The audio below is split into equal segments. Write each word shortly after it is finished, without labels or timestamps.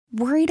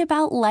Worried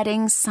about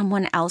letting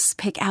someone else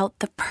pick out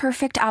the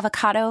perfect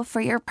avocado for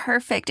your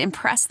perfect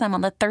impress them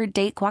on the third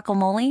date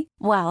guacamole?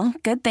 Well,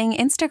 good thing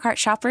Instacart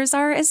shoppers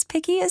are as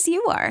picky as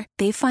you are.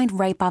 They find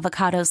ripe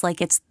avocados like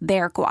it's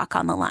their guac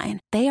on the line.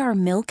 They are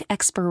milk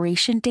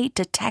expiration date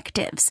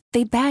detectives.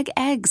 They bag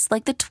eggs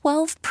like the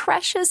 12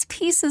 precious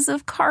pieces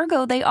of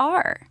cargo they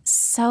are.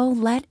 So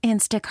let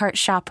Instacart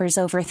shoppers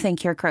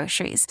overthink your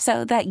groceries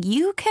so that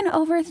you can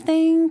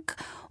overthink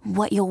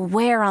what you'll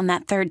wear on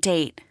that third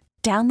date.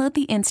 Download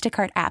the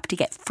Instacart app to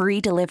get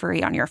free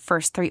delivery on your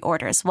first 3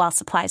 orders while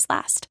supplies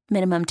last.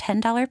 Minimum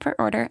 $10 per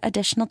order.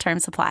 Additional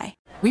terms apply.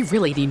 We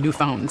really need new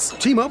phones.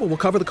 T-Mobile will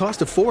cover the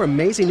cost of 4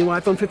 amazing new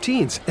iPhone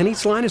 15s, and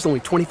each line is only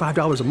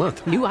 $25 a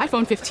month. New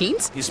iPhone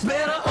 15s? It's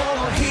better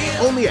over here.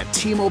 Only at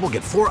T-Mobile,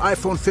 get 4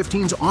 iPhone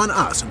 15s on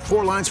us and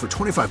 4 lines for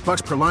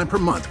 $25 per line per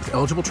month with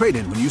eligible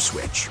trade-in when you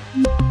switch.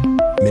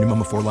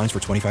 Minimum of 4 lines for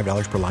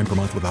 $25 per line per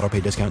month with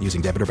autopay discount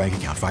using debit or bank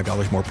account.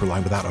 $5 more per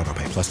line without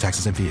autopay, plus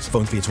taxes and fees.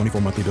 Phone fee at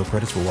 24 monthly bill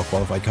credits for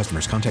well-qualified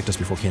customers. Contact us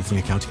before canceling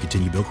account to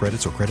continue bill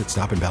credits or credit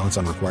stop and balance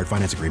on required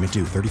finance agreement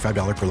due.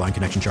 $35 per line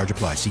connection charge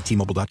applies. See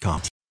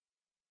T-Mobile.com.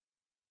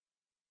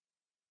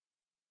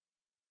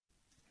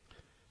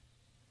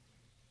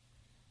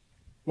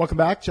 Welcome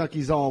back.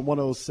 Junkies on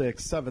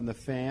 106.7 The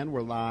Fan.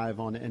 We're live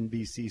on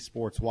NBC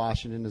Sports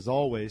Washington, as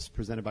always,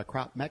 presented by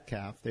Crop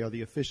Metcalf. They are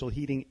the official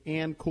heating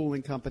and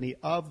cooling company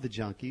of the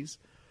Junkies.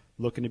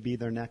 Looking to be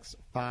their next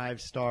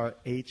 5-star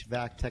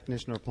HVAC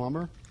technician or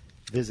plumber?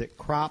 Visit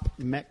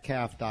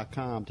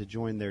cropmetcalf.com to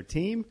join their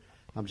team.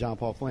 I'm John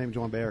Paul Flame,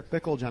 joined by Eric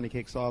Bickle, Johnny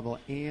Cake Sawville,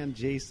 and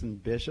Jason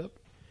Bishop.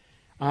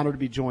 Honored to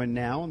be joined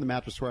now on the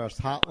Mattress Warehouse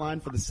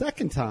hotline for the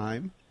second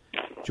time.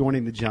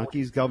 Joining the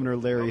Junkies, Governor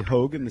Larry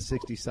Hogan, the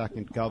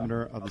 62nd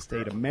governor of the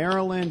state of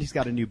Maryland. He's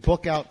got a new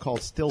book out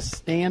called Still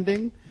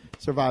Standing,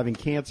 Surviving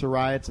Cancer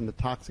Riots and the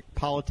Toxic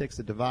Politics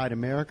That Divide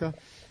America.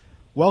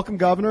 Welcome,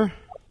 Governor.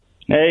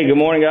 Hey, good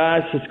morning,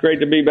 guys. It's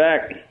great to be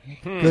back.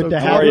 Good to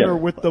have you.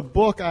 With the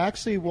book, I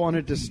actually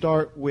wanted to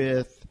start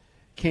with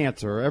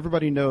cancer.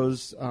 Everybody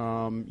knows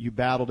you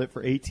battled it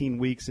for 18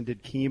 weeks and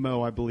did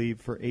chemo, I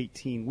believe, for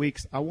 18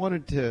 weeks. I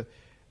wanted to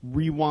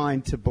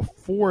rewind to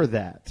before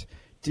that.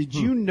 Did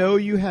you know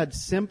you had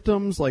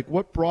symptoms? Like,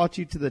 what brought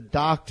you to the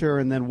doctor,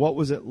 and then what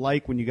was it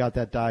like when you got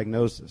that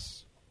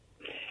diagnosis?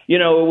 You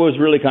know, it was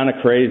really kind of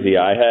crazy.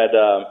 I had,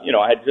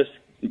 I had just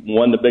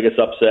won the biggest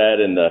upset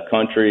in the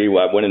country.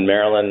 I went in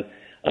Maryland.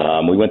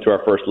 We went to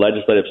our first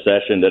legislative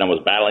session. Then I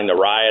was battling the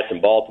riots in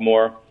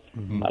Baltimore.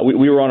 Mm-hmm.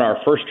 We were on our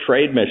first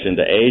trade mission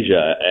to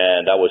Asia,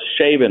 and I was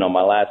shaving on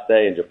my last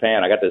day in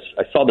Japan.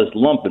 I saw this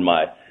lump in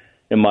my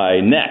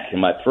neck, in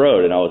my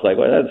throat, and I was like,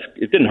 well,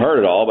 it didn't hurt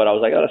at all, but I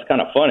was like, oh, that's kind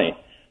of funny.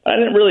 I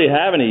didn't really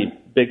have any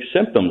big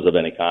symptoms of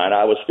any kind.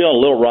 I was feeling a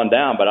little run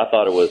down, but I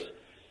thought it was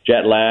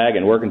jet lag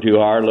and working too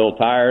hard, a little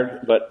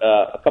tired, but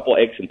a couple of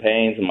aches and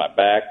pains in my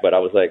back. But I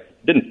was like,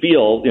 didn't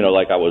feel,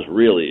 like I was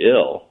really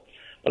ill.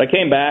 But I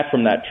came back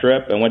from that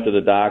trip and went to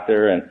the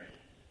doctor, and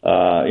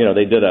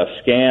they did a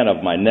scan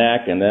of my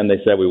neck, and then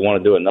they said, we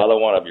want to do another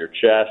one of your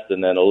chest,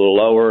 and then a little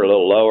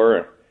lower.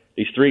 And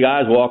these 3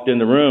 guys walked in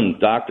the room,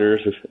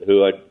 doctors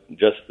who I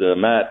just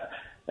met,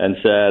 and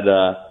said,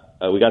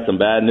 we got some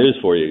bad news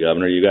for you,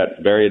 Governor. You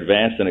got very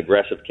advanced and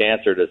aggressive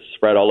cancer that's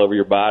spread all over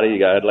your body.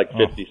 You had like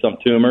 50-some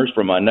tumors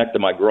from my neck to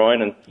my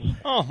groin, and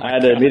I had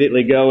to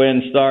immediately go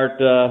in and start,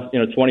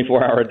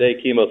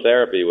 24-hour-a-day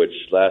chemotherapy, which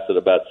lasted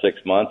about 6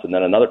 months, and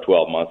then another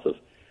 12 months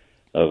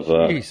of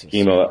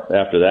chemo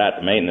after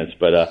that, maintenance.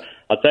 But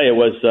I'll tell you,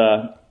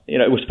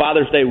 it was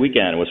Father's Day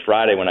weekend. It was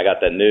Friday when I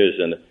got that news,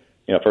 and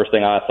first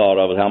thing I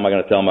thought of was how am I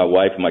going to tell my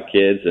wife and my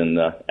kids, and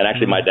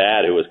actually my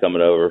dad who was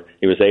coming over.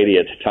 He was 80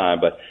 at the time,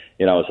 but.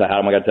 So how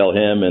am I going to tell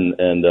him? And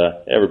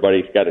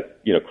everybody's got to,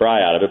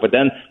 cry out of it. But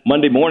then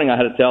Monday morning I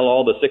had to tell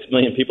all the 6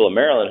 million people in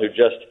Maryland who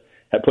just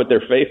had put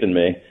their faith in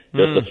me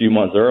just a few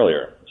months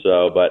earlier.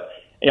 So, but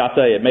I'll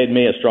tell you, it made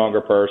me a stronger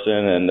person,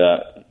 and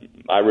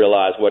I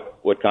realized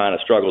what kind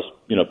of struggles,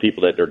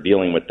 people that are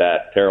dealing with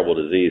that terrible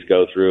disease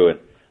go through. And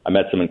I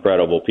met some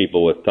incredible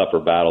people with tougher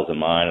battles than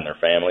mine and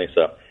their families.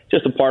 So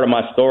just a part of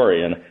my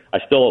story. And I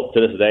still, to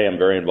this day, am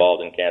very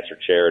involved in cancer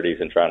charities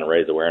and trying to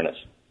raise awareness.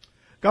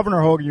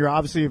 Governor Hogan, you're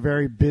obviously a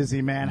very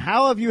busy man.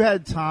 How have you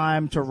had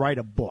time to write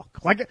a book?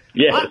 Like,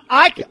 yeah.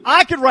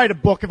 I could write a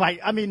book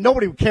if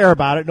nobody would care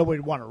about it.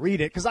 Nobody would want to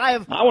read it because I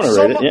have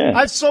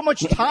so much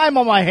time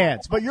on my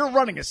hands. But you're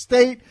running a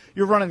state.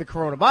 You're running the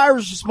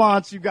coronavirus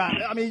response. You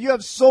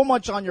have so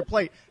much on your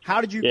plate. How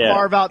did you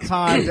carve out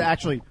time to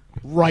actually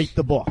write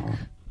the book?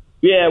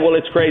 Yeah, well,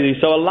 it's crazy.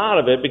 So a lot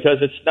of it,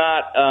 because it's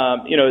not,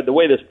 the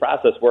way this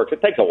process works,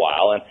 it takes a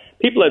while. And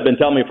people have been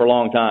telling me for a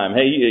long time,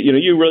 hey,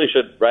 you really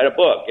should write a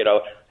book.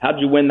 How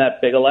did you win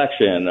that big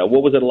election?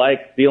 What was it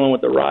like dealing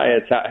with the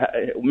riots?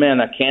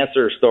 That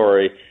cancer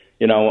story.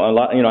 I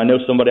know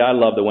somebody I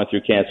love that went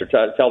through cancer.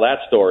 Tell that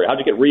story. How'd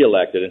you get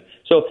reelected? And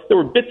so there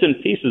were bits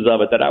and pieces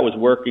of it that I was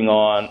working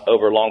on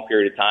over a long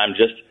period of time,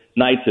 just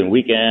nights and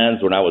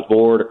weekends when I was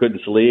bored or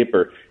couldn't sleep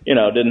or,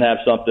 didn't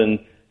have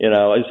something.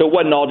 So it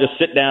wasn't all just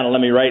sit down and let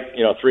me write,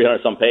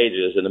 300-some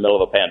pages in the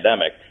middle of a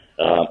pandemic.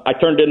 I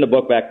turned in the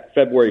book back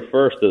February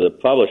 1st to the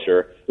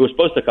publisher. It was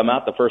supposed to come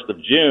out the 1st of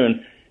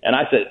June. And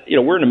I said,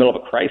 we're in the middle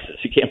of a crisis.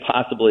 You can't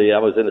possibly, I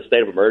was in a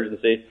state of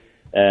emergency.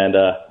 And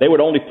they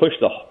would only push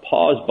the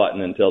pause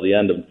button until the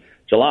end of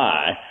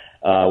July,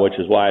 which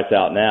is why it's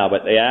out now.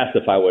 But they asked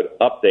if I would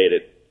update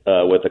it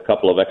with a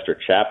couple of extra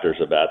chapters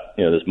about,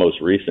 this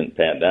most recent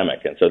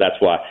pandemic. And so that's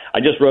why I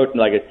just wrote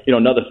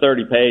another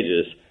 30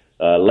 pages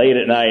late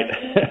at night.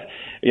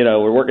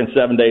 We're working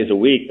 7 days a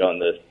week on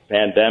the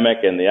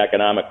pandemic and the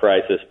economic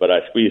crisis, but I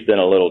squeezed in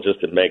a little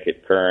just to make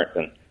it current.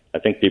 And I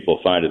think people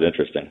find it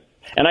interesting.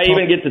 And I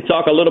even get to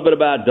talk a little bit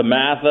about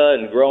DeMatha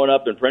and growing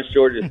up in Prince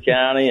George's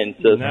County. And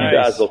so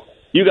nice.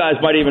 you guys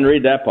might even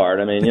read that part.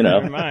 I mean,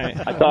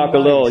 I talk a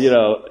little,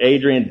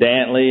 Adrian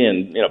Dantley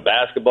and,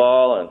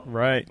 basketball. And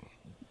right.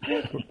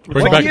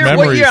 What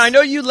year? I know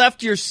you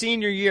left your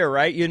senior year,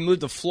 right? You moved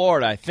to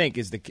Florida, I think,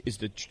 is the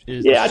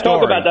I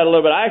talk about that a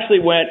little bit. I actually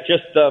went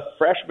just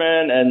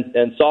freshman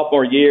and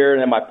sophomore year,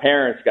 and then my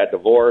parents got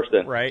divorced,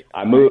 and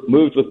I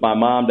moved with my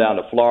mom down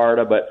to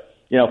Florida. But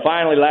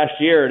finally last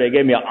year they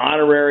gave me an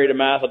honorary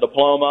DeMatha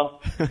diploma.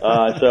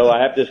 So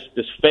I have this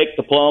fake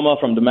diploma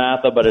from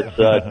DeMatha, but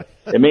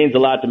it means a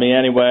lot to me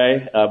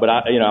anyway. But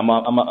I'm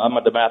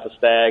a DeMatha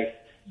stag.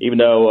 Even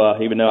though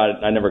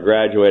I never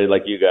graduated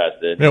like you guys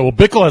did. Yeah, well,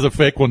 Bickle has a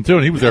fake one, too,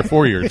 and he was there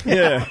 4 years.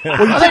 Yeah.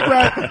 Well, you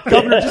did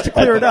Governor, just to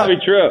clear it up. That'd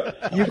be true.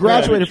 You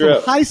graduated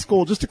from high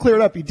school, just to clear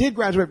it up. You did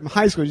graduate from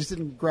high school. You just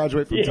didn't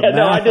graduate from DeMatha.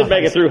 No, I did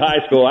make it through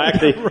high school. I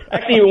actually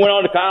even went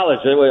on to college.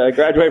 I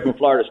graduated from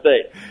Florida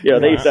State.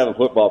 They used to have a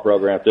football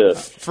program, too.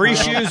 Free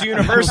Shoes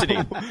University.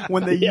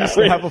 When they used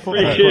to have a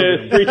football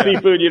program. Free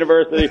Seafood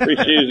University, Free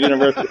Shoes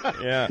University.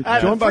 Yeah.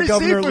 Joined by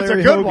Governor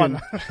Larry Hogan.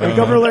 And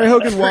Governor Larry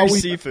Hogan,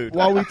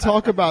 while we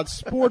talk about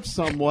sports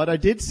somewhat, I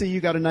did see you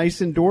got a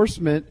nice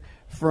endorsement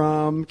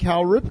from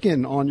Cal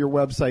Ripken on your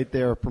website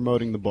there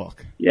promoting the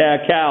book. Yeah,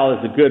 Cal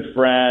is a good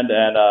friend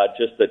and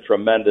just a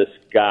tremendous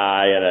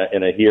guy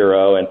and a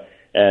hero, and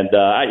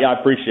I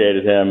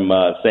appreciated him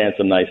saying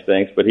some nice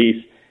things. But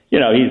he's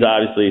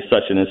obviously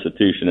such an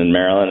institution in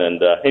Maryland,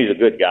 and he's a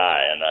good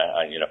guy,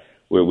 and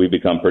we've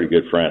become pretty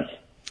good friends.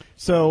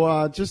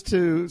 So just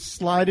to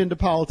slide into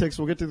politics,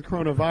 we'll get to the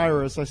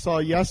coronavirus. I saw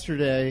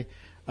yesterday.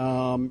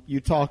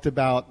 You talked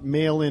about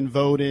mail-in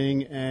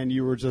voting, and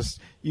you were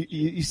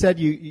you said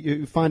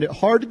you find it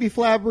hard to be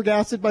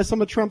flabbergasted by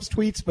some of Trump's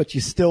tweets, but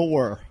you still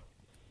were.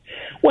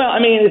 Well, I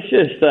mean, it's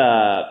just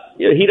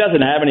he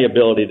doesn't have any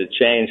ability to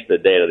change the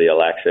date of the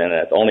election.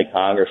 Only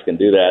Congress can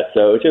do that,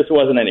 so it just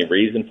wasn't any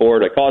reason for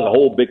it. It caused a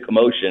whole big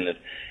commotion. And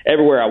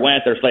everywhere I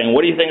went, they're saying,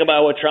 "What do you think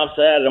about what Trump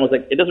said?" And I was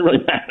like, "It doesn't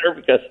really matter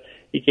because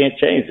he can't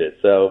change it.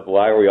 So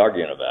why are we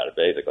arguing about it,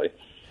 basically?"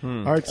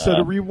 All right, so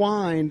to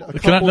rewind,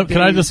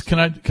 can I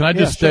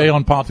just stay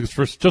on politics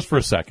just for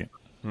a second?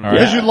 All right.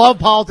 Because you love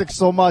politics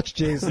so much,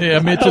 Jason. Yeah, I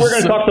mean, we're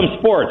going to talk some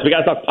sports. We got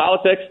to talk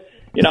politics.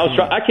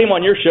 I came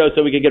on your show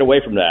so we could get away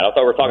from that. I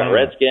thought we were talking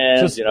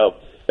Redskins,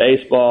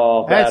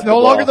 baseball. That's no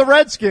longer the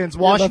Redskins.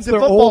 Washington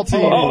football team.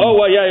 Oh,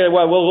 well, yeah.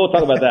 Well, we'll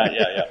talk about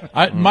that.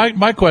 Yeah.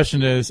 My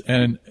question is,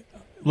 and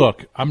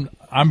look, I'm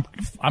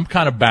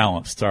kind of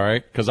balanced, all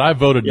right, because I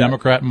voted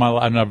Democrat in my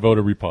life and I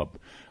voted Republican.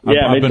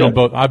 I've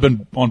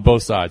been on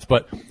both sides.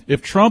 But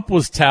if Trump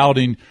was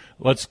touting,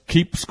 let's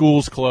keep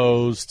schools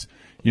closed,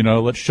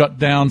 let's shut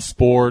down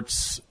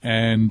sports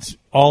and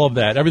all of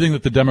that, everything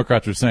that the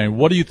Democrats are saying,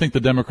 what do you think the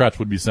Democrats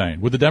would be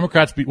saying? Would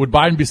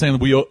Biden be saying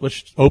that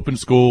let's open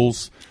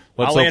schools,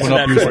 let's open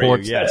up your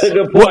sports? Yes. That's a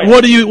good point.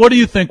 What do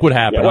you think would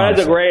happen? Yeah,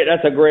 that's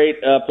a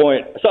great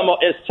point. Some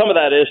of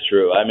that is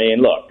true. I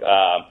mean, look,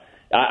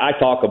 I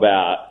talk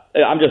about.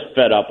 I'm just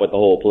fed up with the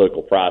whole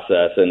political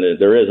process, and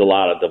there is a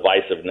lot of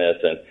divisiveness,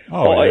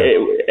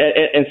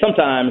 and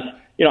sometimes,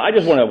 I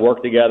just want to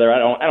work together. I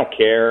don't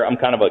care. I'm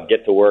kind of a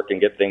get to work and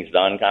get things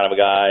done kind of a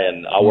guy,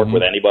 and I'll work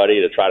with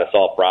anybody to try to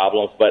solve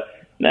problems. But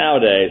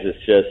nowadays, it's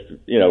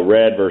just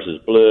red versus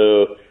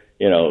blue,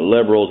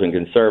 liberals and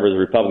conservatives,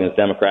 Republicans,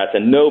 Democrats,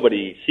 and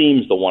nobody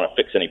seems to want to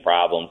fix any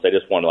problems. They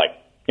just want to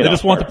they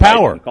just want the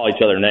power. Call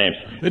each other names.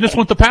 They just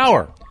want the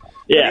power.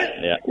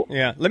 Yeah.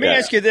 Let me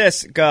ask you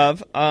this,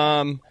 Gov.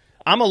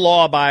 I'm a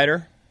law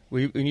abider.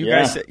 You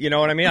guys, you know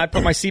what I mean? I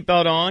put my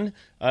seatbelt on.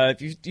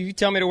 If you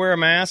tell me to wear a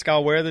mask,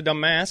 I'll wear the dumb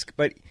mask.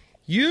 But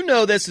you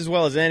know this as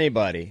well as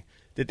anybody,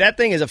 that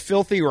thing is a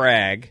filthy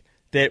rag,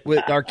 that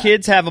our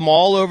kids have them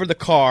all over the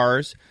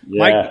cars.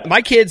 Yeah.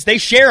 My kids, they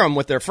share them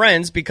with their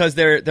friends because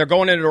they're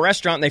going into a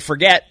restaurant and they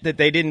forget that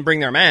they didn't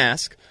bring their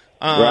mask.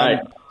 Right.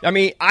 I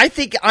mean,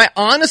 I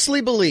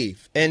honestly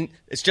believe, and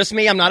it's just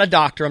me, I'm not a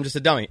doctor, I'm just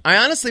a dummy. I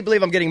honestly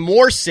believe I'm getting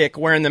more sick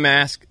wearing the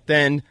mask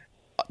than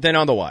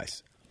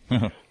otherwise.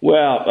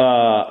 Well,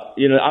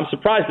 I'm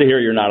surprised to hear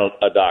you're not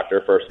a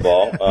doctor, first of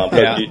all.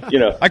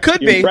 I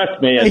could be.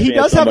 Impressed me he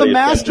does have a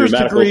master's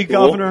degree,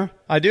 Governor.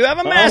 I do have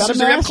a master's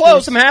degree. I'm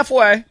close. I'm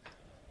halfway.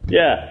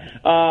 Yeah.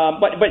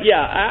 But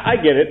yeah, I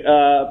get it.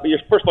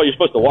 First of all, you're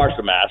supposed to wash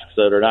the mask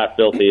so they're not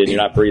filthy and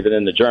you're not breathing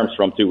in the germs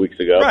from 2 weeks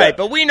ago. Right,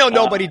 but we know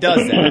nobody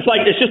does that.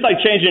 It's just like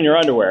changing your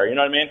underwear. You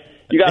know what I mean?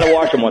 You got to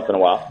wash them once in a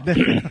while.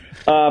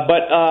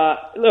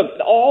 But look,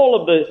 all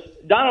of the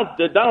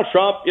Donald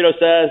Trump,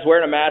 says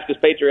wearing a mask is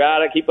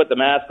patriotic. He put the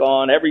mask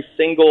on every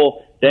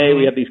single day.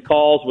 We have these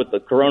calls with the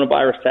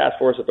coronavirus task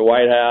force at the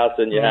White House,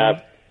 and you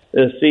have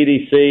the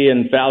CDC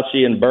and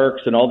Fauci and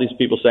Birx and all these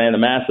people saying the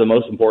mask is the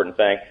most important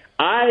thing.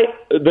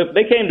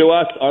 They came to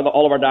us,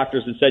 all of our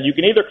doctors, and said you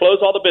can either close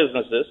all the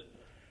businesses,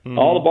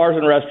 all the bars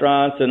and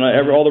restaurants, and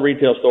all the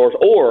retail stores,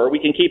 or we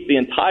can keep the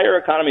entire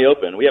economy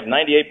open. We have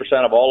 98%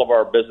 of all of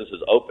our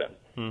businesses open.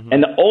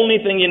 And the only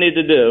thing you need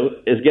to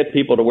do is get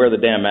people to wear the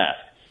damn mask.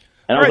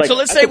 And all right, so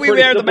let's say we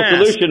wear the mask.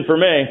 Solution for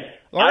me.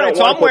 I don't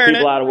want to put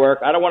people out of work.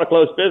 I don't want to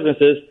close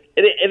businesses.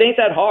 It ain't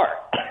that hard.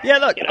 Yeah,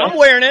 look, I'm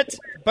wearing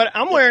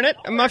it,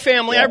 and my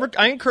family,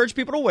 I encourage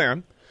people to wear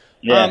them.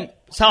 Yeah.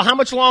 So how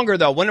much longer,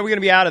 though? When are we going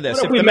to be out of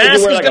this? If the mask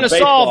is going to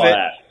solve it.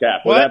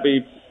 Cap, would that be?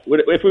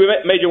 If we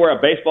made you wear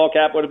a baseball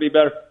cap, would it be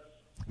better?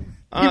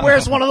 He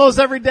wears one of those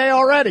every day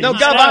already. No,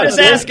 Gov, I was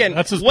asking.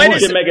 That's his when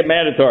point. is it make it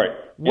mandatory?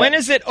 When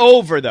is it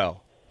over,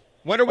 though?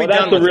 When are we done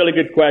with it? That's a really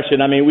good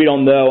question. I mean, we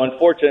don't know.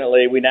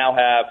 Unfortunately, we now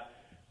have,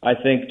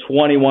 I think,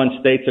 21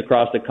 states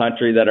across the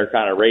country that are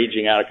kind of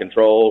raging out of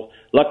control.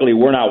 Luckily,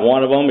 we're not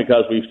one of them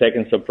because we've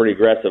taken some pretty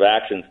aggressive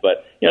actions.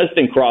 But, this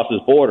thing crosses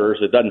borders.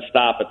 It doesn't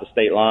stop at the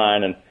state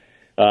line. And,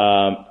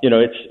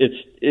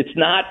 it's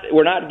not,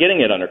 we're not getting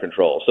it under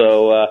control.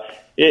 So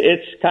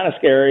it's kind of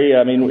scary.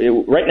 I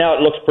mean, right now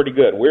it looks pretty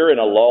good. We're in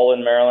a lull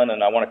in Maryland,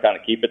 and I want to kind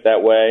of keep it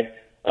that way.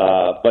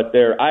 But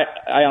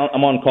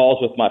I'm on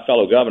calls with my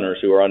fellow governors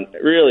who are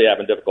really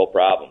having difficult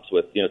problems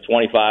with,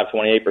 25,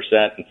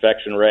 28%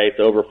 infection rates,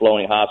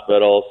 overflowing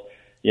hospitals,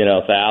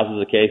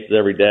 thousands of cases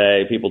every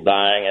day, people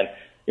dying.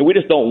 And we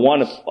just don't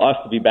want us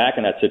to be back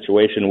in that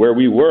situation where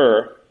we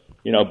were,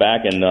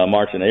 back in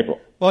March and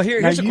April. Well,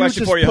 here's a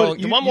question for you.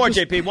 One more,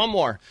 JP. One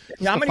more.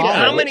 How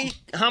many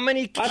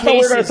cases? I thought we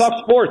were going to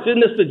talk sports. Isn't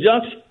this the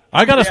Junks?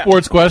 I got a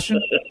sports question.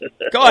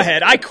 Go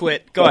ahead. I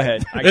quit. Go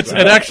ahead. It's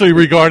actually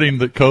regarding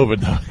the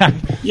COVID.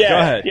 Yeah. Go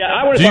ahead. Yeah,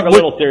 I want to talk a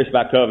little serious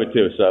about COVID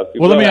too. So,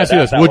 let me ask you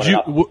this: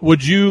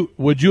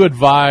 Would you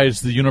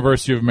advise the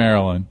University of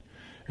Maryland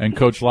and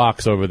Coach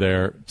Locks over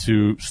there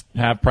to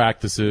have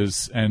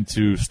practices and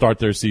to start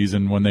their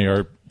season when they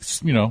are,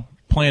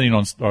 planning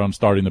on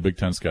starting the Big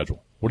Ten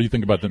schedule? What do you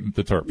think about the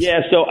Terps? Yeah,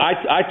 so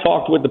I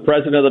talked with the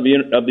president of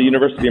the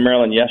University of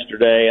Maryland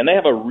yesterday, and they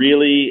have a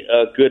really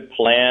good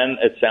plan,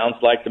 it sounds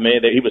like to me.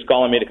 He was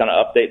calling me to kind of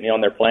update me on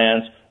their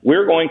plans.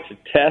 We're going to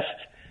test.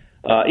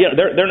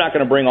 They're not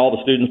going to bring all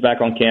the students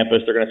back on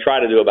campus. They're going to try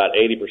to do about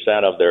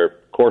 80% of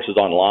their courses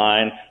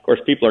online. Of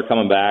course, people are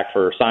coming back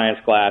for science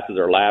classes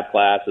or lab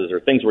classes or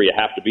things where you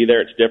have to be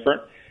there. It's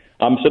different.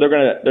 So they're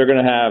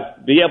going to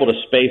be able to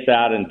space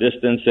out and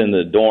distance in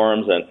the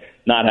dorms and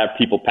not have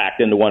people packed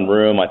into one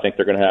room. I think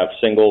they're going to have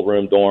single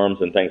room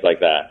dorms and things like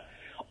that.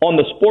 On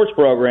the sports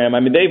program, I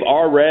mean, they've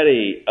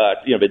already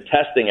been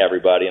testing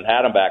everybody and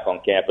had them back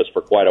on campus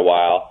for quite a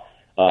while.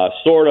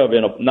 Sort of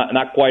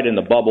not quite in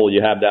the bubble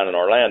you have down in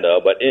Orlando,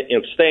 but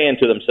staying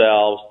to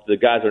themselves. The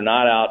guys are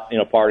not out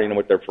partying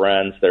with their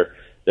friends.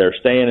 They're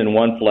staying in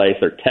one place.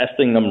 They're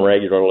testing them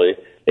regularly.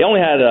 They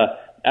only had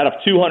out of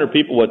 200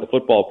 people with the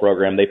football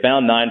program, they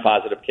found 9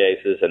 positive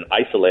cases and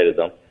isolated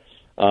them.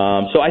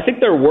 So I think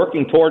they're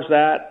working towards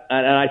that,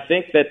 and I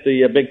think that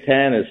the Big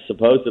Ten is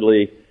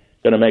supposedly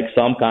going to make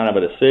some kind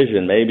of a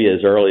decision, maybe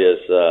as early as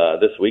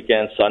this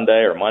weekend,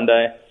 Sunday or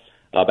Monday,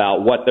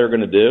 about what they're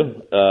going to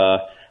do.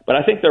 But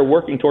I think they're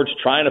working towards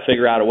trying to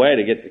figure out a way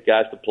to get the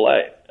guys to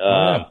play.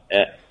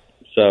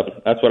 So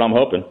that's what I'm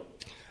hoping.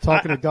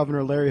 Talking to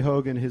Governor Larry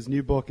Hogan, his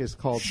new book is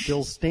called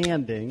Still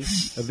Standing,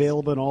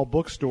 available in all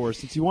bookstores.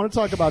 Since you want to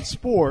talk about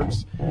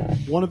sports,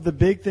 one of the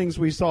big things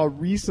we saw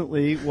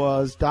recently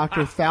was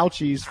Dr.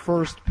 Fauci's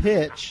first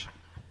pitch.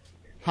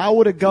 How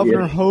would a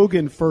Governor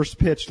Hogan first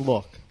pitch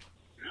look?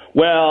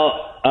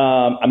 Well,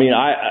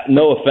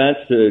 no offense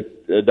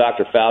to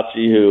Dr.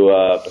 Fauci, who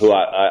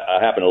I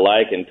happen to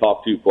like and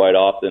talk to quite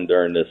often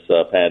during this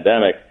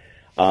pandemic.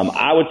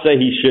 I would say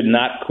he should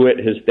not quit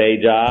his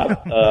day job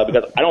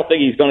because I don't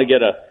think he's going to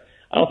get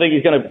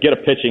a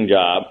pitching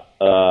job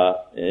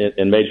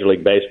in Major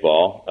League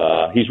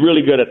Baseball. He's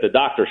really good at the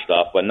doctor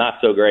stuff, but not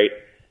so great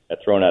at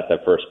throwing out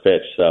that first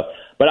pitch. So,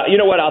 but you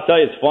know what? I'll tell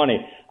you, it's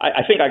funny.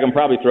 I think I can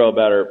probably throw a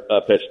better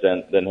pitch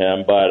than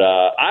him, but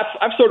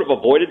I've sort of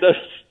avoided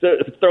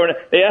throwing it.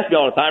 They ask me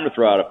all the time to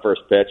throw out a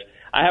first pitch.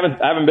 I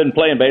haven't been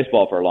playing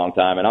baseball for a long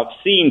time, and I've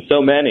seen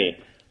so many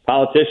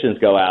politicians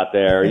go out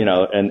there,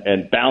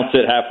 and bounce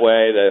it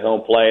halfway the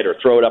home plate or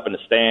throw it up in the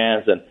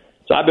stands, and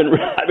so I've been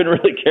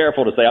really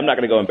careful to say I'm not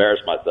going to go embarrass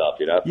myself,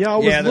 Yeah, I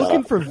was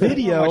looking for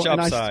video,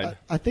 and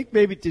I think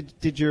maybe did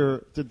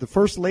the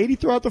first lady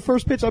throw out the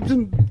first pitch? I've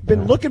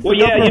been looking for. Well,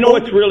 yeah,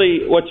 what's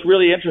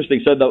really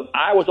interesting. So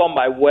I was on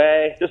my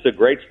way. This is a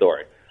great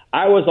story.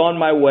 I was on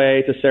my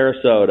way to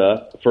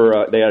Sarasota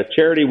for they had a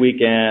charity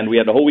weekend. We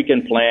had the whole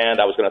weekend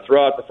planned. I was going to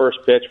throw out the first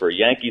pitch for a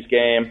Yankees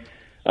game.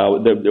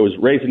 There was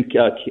raising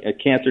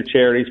cancer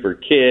charities for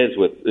kids.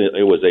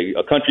 It was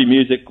a country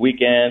music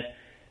weekend.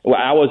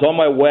 I was on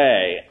my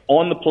way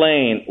on the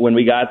plane when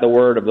we got the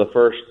word of the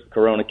first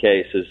corona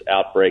cases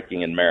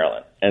outbreaking in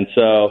Maryland. And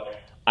so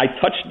I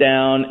touched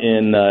down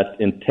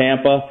in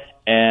Tampa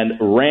and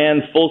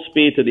ran full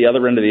speed to the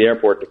other end of the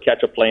airport to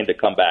catch a plane to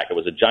come back. It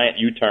was a giant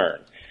U-turn.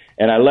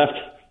 And I left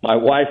my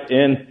wife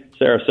in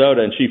Sarasota,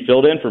 and she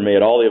filled in for me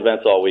at all the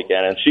events all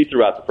weekend, and she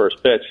threw out the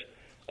first pitch.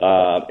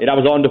 And I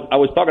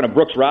was talking to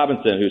Brooks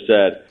Robinson, who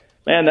said,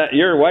 "Man,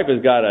 your wife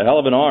has got a hell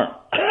of an arm."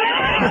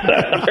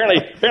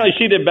 apparently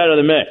she did better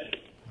than me.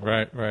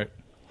 Right.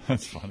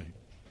 That's funny.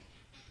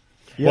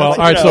 Yeah, well, all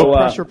right, so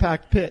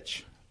pressure-packed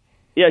pitch.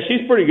 Yeah,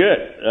 she's pretty good.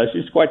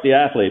 She's quite the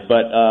athlete.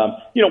 But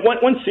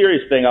one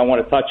serious thing I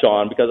want to touch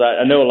on, because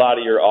I know a lot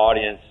of your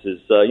audience is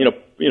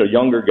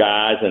younger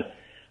guys, and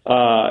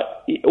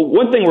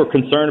one thing we're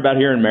concerned about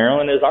here in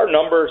Maryland is our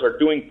numbers are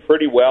doing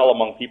pretty well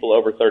among people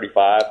over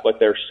 35, but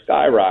they're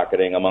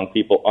skyrocketing among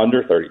people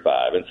under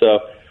 35. And so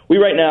we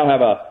right now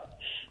have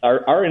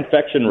our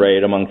infection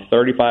rate among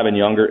 35 and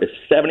younger is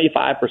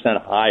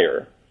 75%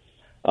 higher.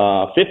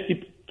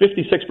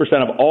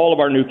 56% of all of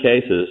our new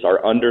cases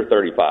are under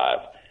 35.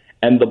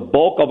 And the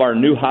bulk of our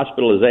new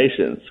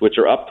hospitalizations, which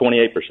are up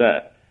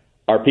 28%,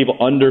 are people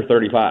under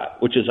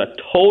 35, which is a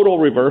total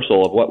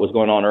reversal of what was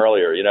going on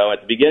earlier. You know, at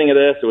the beginning of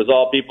this, it was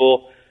all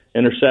people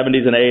in their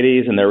 70s and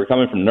 80s, and they were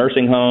coming from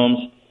nursing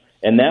homes.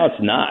 And now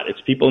it's not. It's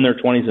people in their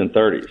 20s and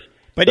 30s.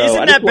 But so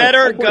isn't that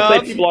better,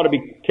 Gov? People ought to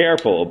be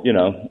careful, you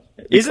know.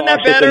 Isn't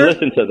that better?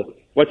 Listen to them.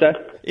 What's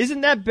that?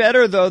 Isn't that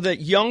better, though,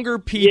 that younger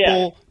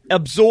people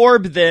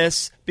absorb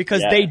this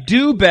because they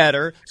do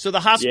better, so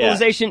the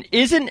hospitalization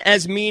isn't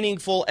as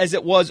meaningful as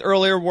it was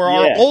earlier where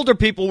our older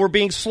people were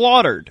being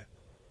slaughtered?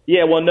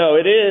 Yeah, well, no,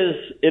 it is.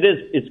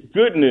 It's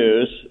good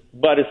news,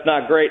 but it's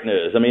not great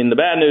news. I mean, the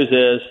bad news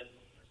is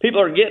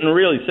people are getting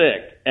really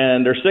sick,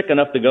 and they're sick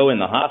enough to go in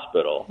the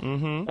hospital.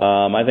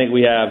 Mm-hmm. I think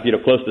we have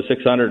close to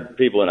 600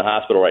 people in the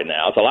hospital right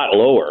now. It's a lot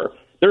lower.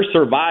 They're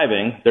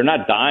surviving. They're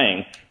not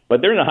dying,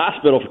 but they're in the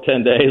hospital for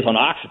 10 days on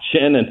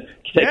oxygen and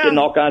taking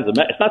all kinds of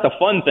It's not the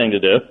fun thing to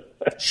do.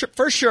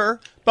 For sure.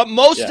 But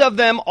most of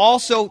them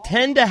also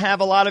tend to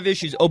have a lot of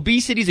issues.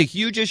 Obesity is a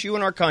huge issue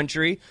in our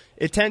country.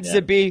 It tends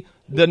to be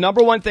the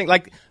number one thing.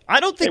 Like, I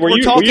don't think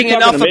we're talking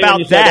enough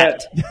about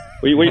that.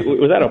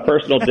 Was that a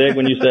personal dig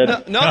when you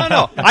said? No.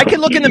 I can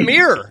look in the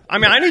mirror. I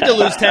mean, I need to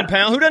lose 10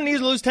 pounds. Who doesn't need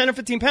to lose 10 or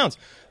 15 pounds?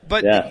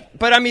 But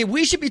I mean,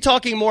 we should be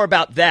talking more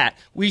about that.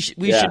 We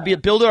should be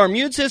building our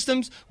immune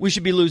systems. We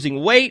should be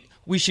losing weight.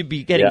 We should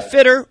be getting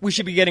fitter. We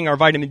should be getting our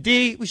vitamin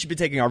D. We should be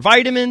taking our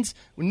vitamins.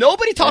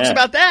 Nobody talks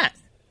about that.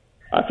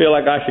 I feel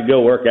like I should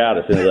go work out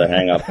as soon as I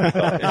hang up.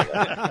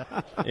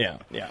 Yeah.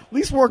 At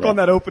least work on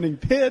that opening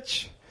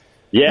pitch.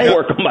 Yeah,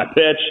 work on my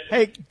pitch.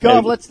 Hey,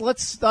 Gov,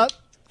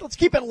 let's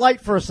keep it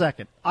light for a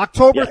second.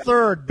 October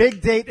 3rd,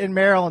 big date in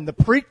Maryland, the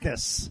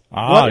Preakness.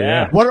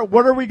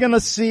 What are we going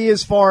to see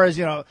as far as,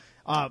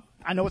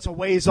 I know it's a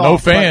ways off. No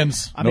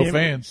fans.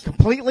 Fans.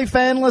 Completely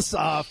fanless.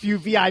 A few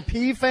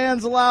VIP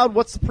fans allowed.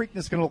 What's the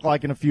Preakness going to look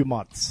like in a few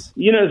months?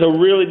 It's a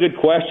really good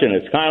question.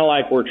 It's kind of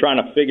like we're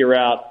trying to figure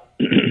out,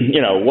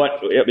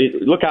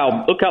 look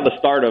how the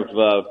start of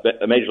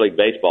Major League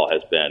Baseball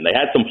has been. They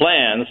had some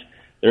plans.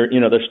 They're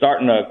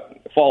starting to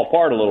fall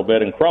apart a little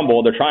bit and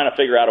crumble. They're trying to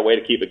figure out a way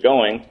to keep it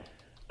going.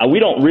 We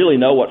don't really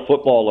know what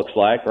football looks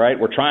like, right?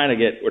 We're trying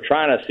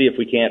to see if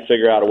we can't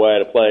figure out a way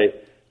to play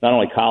not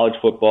only college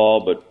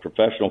football but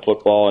professional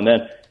football, and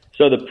then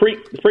so the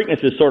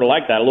Preakness is sort of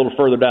like that, a little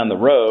further down the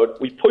road.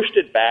 We pushed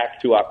it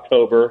back to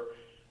October,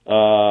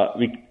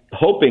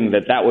 hoping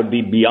that would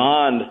be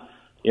beyond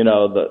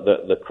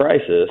the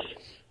crisis.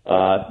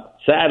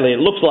 Sadly, it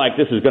looks like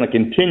this is going to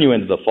continue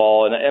into the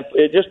fall, and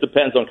it just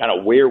depends on kind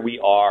of where we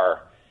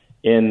are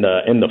in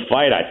the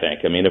fight. I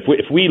think. I mean,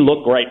 if we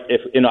look right,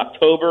 if in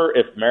October,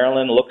 if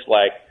Maryland looks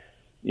like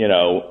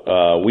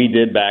we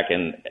did back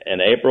in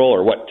April,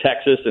 or what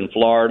Texas and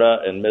Florida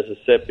and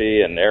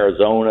Mississippi and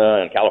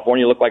Arizona and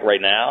California look like right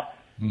now,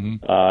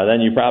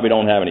 then you probably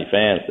don't have any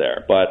fans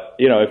there. But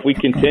if we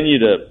continue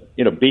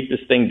to beat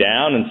this thing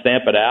down and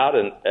stamp it out,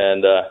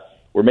 and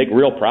we're making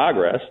real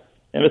progress.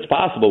 And it's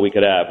possible we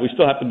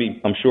still have to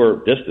be, I'm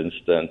sure,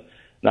 distanced and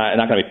not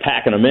going to be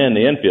packing them in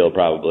the infield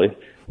probably.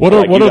 What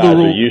are the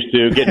rules? Used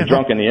to getting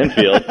drunk in the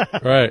infield.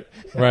 Right.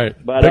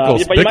 But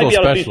you might be able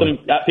to see some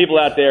people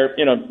out there,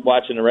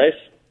 watching the race.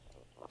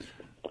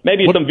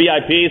 Maybe some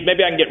VIPs.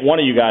 Maybe I can get one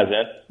of you guys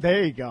in.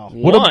 There you go.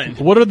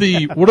 What are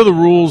the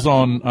rules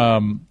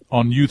on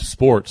youth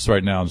sports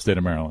right now in the state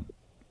of Maryland?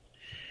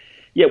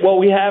 Yeah, well,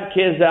 we have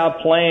kids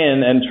out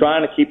playing and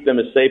trying to keep them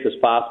as safe as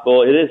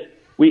possible. It is.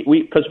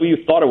 Because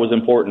we thought it was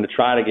important to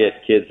try to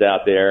get kids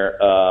out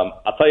there.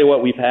 I'll tell you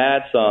what, we've had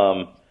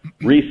some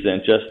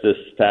recent, just this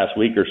past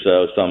week or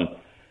so,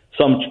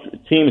 some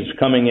teams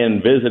coming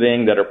in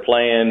visiting that are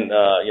playing,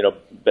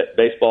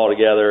 baseball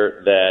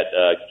together.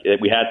 That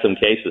we had some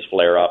cases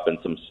flare up and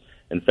some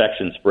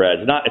infection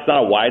spreads. It's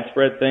not a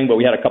widespread thing, but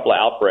we had a couple of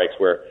outbreaks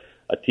where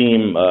a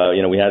team,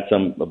 we had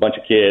a bunch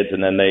of kids,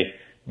 and then they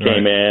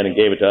came in and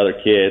gave it to other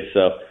kids.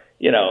 So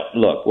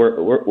look,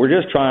 we're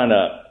just trying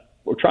to.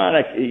 We're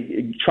trying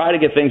to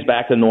get things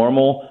back to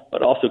normal,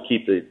 but also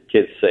keep the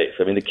kids safe.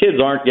 I mean, the kids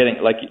aren't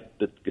getting, like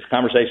this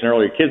conversation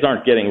earlier, kids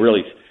aren't getting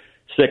really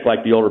sick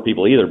like the older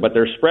people either, but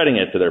they're spreading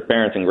it to their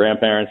parents and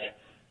grandparents.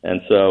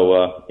 And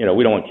so, we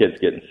don't want kids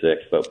getting sick.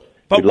 But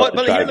one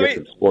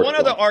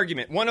other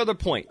argument, one other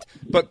point.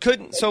 But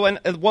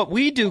what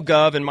we do,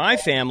 Gov, in my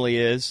family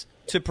is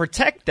to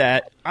protect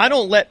that, I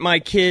don't let my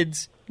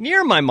kids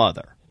near my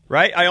mother.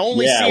 Right? I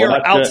only see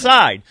her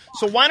outside.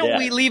 So why don't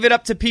we leave it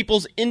up to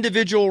people's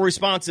individual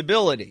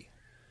responsibility?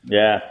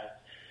 Yeah.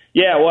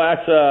 Yeah, well,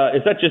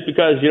 is that just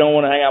because you don't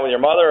want to hang out with your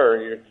mother?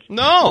 Or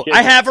no,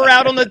 I have her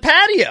out on the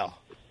patio.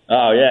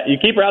 Oh, yeah. You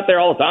keep her out there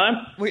all the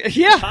time?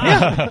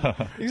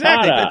 Yeah.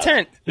 Exactly, the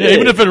tent. Yeah,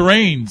 even if it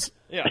rains.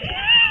 Yeah.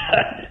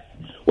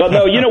 Well,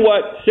 no, you know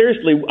what?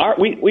 Seriously,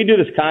 we do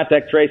this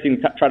contact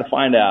tracing, try to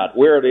find out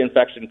where the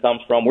infection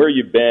comes from, where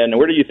you've been,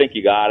 where do you think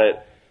you got it.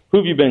 Who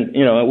have you been,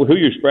 who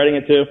you're spreading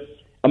it to?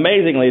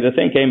 Amazingly, the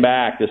thing came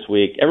back this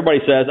week. Everybody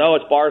says,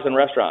 it's bars and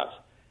restaurants.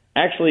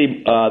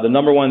 Actually, the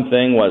number one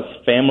thing was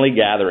family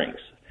gatherings.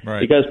 Right.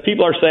 Because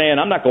people are saying,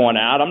 I'm not going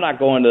out. I'm not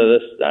going to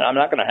this. I'm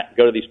not going to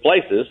go to these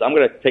places. I'm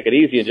going to take it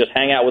easy and just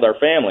hang out with our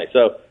family.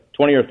 So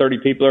 20 or 30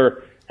 people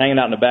are hanging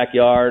out in the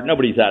backyard.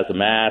 Nobody has a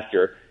mask.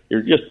 You're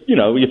just,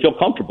 you feel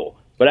comfortable.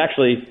 But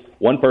actually,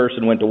 one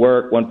person went to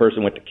work. One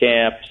person went to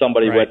camp.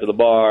 Somebody went to the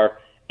bar.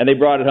 And they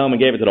brought it home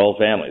and gave it to the whole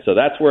family. So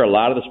that's where a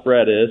lot of the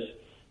spread is.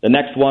 The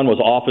next one was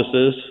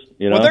offices.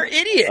 Well, they're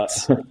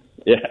idiots.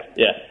 Yeah.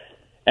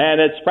 And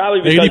it's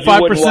probably because 85%.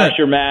 You wouldn't wash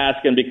your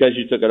mask and because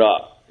you took it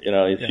off.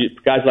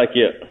 Guys like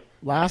you.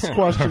 Last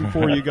question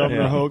for you,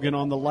 Governor Hogan.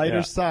 On the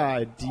lighter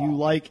side, do you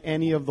like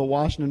any of the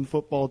Washington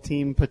football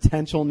team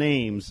potential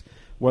names,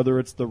 whether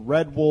it's the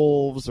Red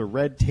Wolves or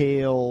Red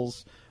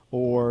Tails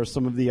or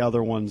some of the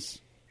other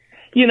ones?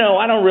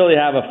 I don't really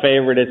have a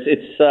favorite.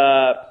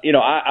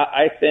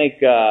 I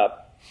think,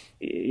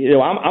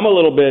 I'm a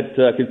little bit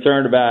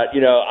concerned about,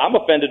 I'm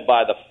offended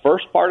by the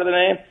first part of the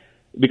name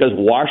because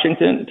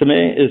Washington, to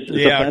me, is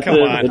offensive. Come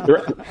on. It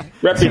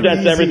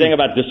represents everything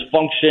about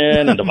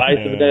dysfunction and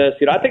divisiveness.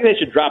 I think they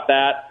should drop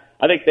that.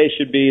 I think they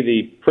should be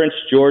the Prince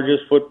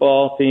George's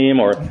football team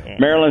or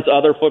Maryland's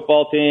other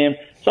football team,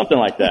 something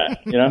like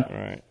that,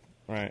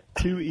 Right.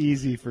 Too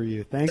easy for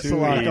you. Thanks a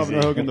lot,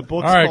 Governor Hogan. The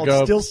book's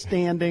called Still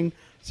Standing,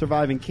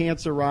 Surviving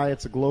Cancer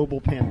Riots, a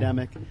Global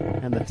Pandemic,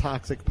 and the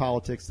Toxic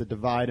Politics That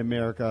Divide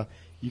America.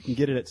 You can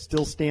get it at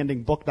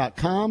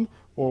stillstandingbook.com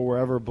or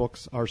wherever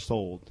books are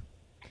sold.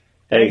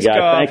 Hey, guys,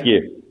 Gov. thank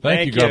you.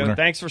 Thank you, Governor.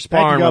 Thanks for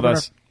sparring with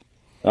us.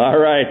 All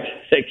right.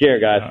 Take care,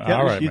 guys.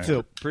 All right, you too.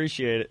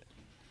 Appreciate it.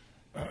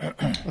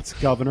 That's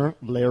Governor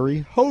Larry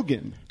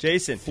Hogan.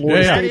 Jason,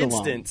 Florida for State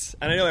instance,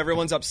 and I know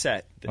everyone's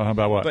upset.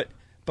 About what?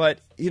 But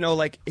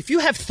if you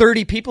have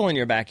 30 people in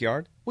your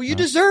backyard, well, you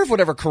deserve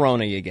whatever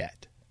corona you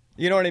get.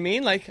 You know what I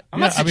mean? I'm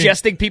not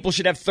suggesting people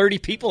should have 30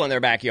 people in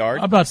their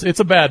backyard. It's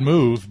a bad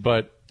move,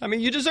 but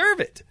you deserve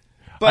it.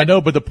 I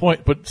know,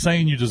 but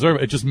saying you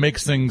deserve it just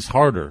makes things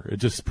harder. It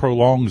just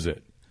prolongs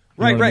it.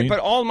 Right. But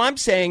all I'm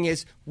saying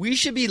is we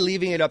should be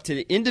leaving it up to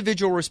the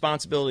individual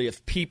responsibility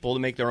of people to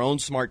make their own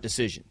smart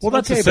decisions. Well,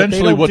 that's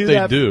essentially what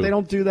they do. They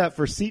don't do that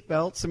for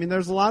seatbelts.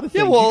 there's a lot of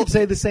things. Yeah, well, you could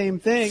say the same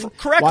thing.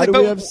 Correctly. Why do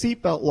we have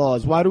seatbelt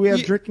laws? Why do we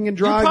have drinking and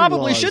driving laws? You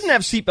probably shouldn't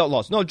have seatbelt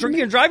laws. No,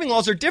 drinking and driving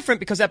laws are different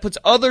because that puts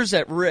others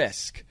at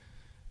risk.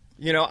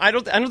 I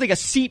don't think a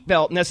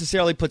seatbelt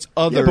necessarily puts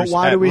others at risk. But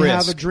why do we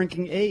have a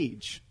drinking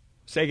age?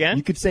 Say again?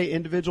 You could say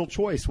individual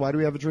choice. Why do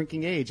we have a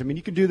drinking age?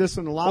 You can do this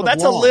in a lot of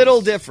that's laws. a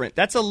little different.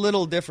 That's a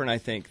little different, I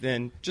think,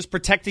 than just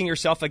protecting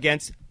yourself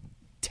against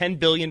 10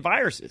 billion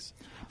viruses.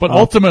 But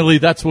ultimately,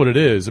 that's what it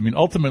is.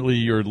 Ultimately,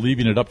 you're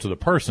leaving it up to the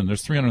person.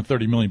 There's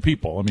 330 million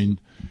people. You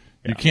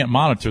can't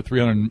monitor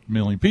 300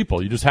 million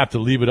people. You just have to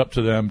leave it up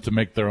to them to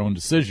make their own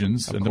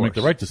decisions to make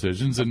the right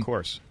decisions. And of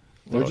course.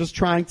 They're just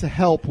trying to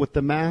help with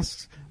the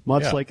masks.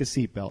 Much like a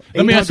seatbelt.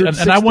 Let me ask you,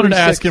 and I wanted to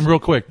ask him real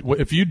quick,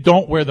 if you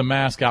don't wear the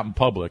mask out in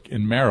public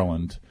in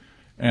Maryland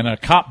and a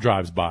cop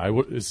drives by,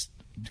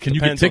 can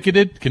you get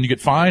ticketed? Can you get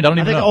fined? I don't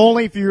even know.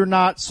 Only if you're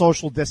not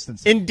social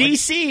distancing. In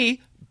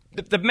D.C.,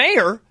 the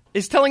mayor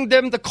is telling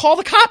them to call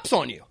the cops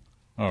on you.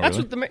 Oh, That's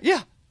really? what the mayor,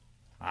 yeah.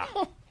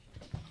 Oh,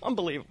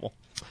 unbelievable.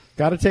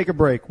 Got to take a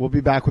break. We'll be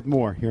back with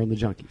more here on the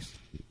Junkies.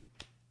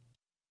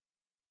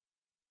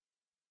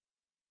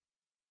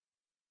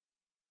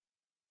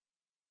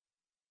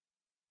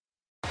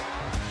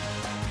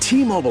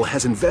 T-Mobile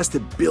has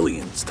invested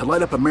billions to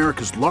light up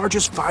America's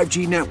largest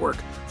 5G network,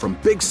 from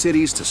big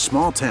cities to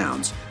small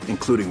towns,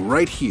 including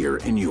right here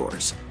in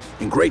yours.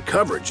 And great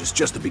coverage is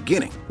just the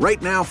beginning. Right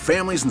now,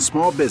 families and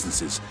small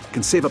businesses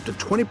can save up to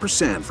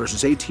 20%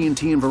 versus AT&T and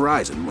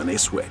Verizon when they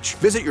switch.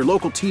 Visit your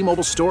local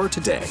T-Mobile store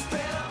today.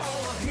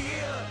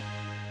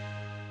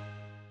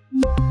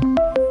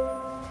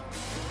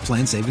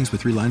 Plan savings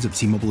with 3 lines of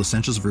T-Mobile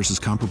Essentials versus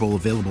comparable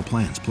available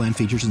plans. Plan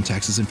features and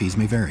taxes and fees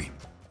may vary.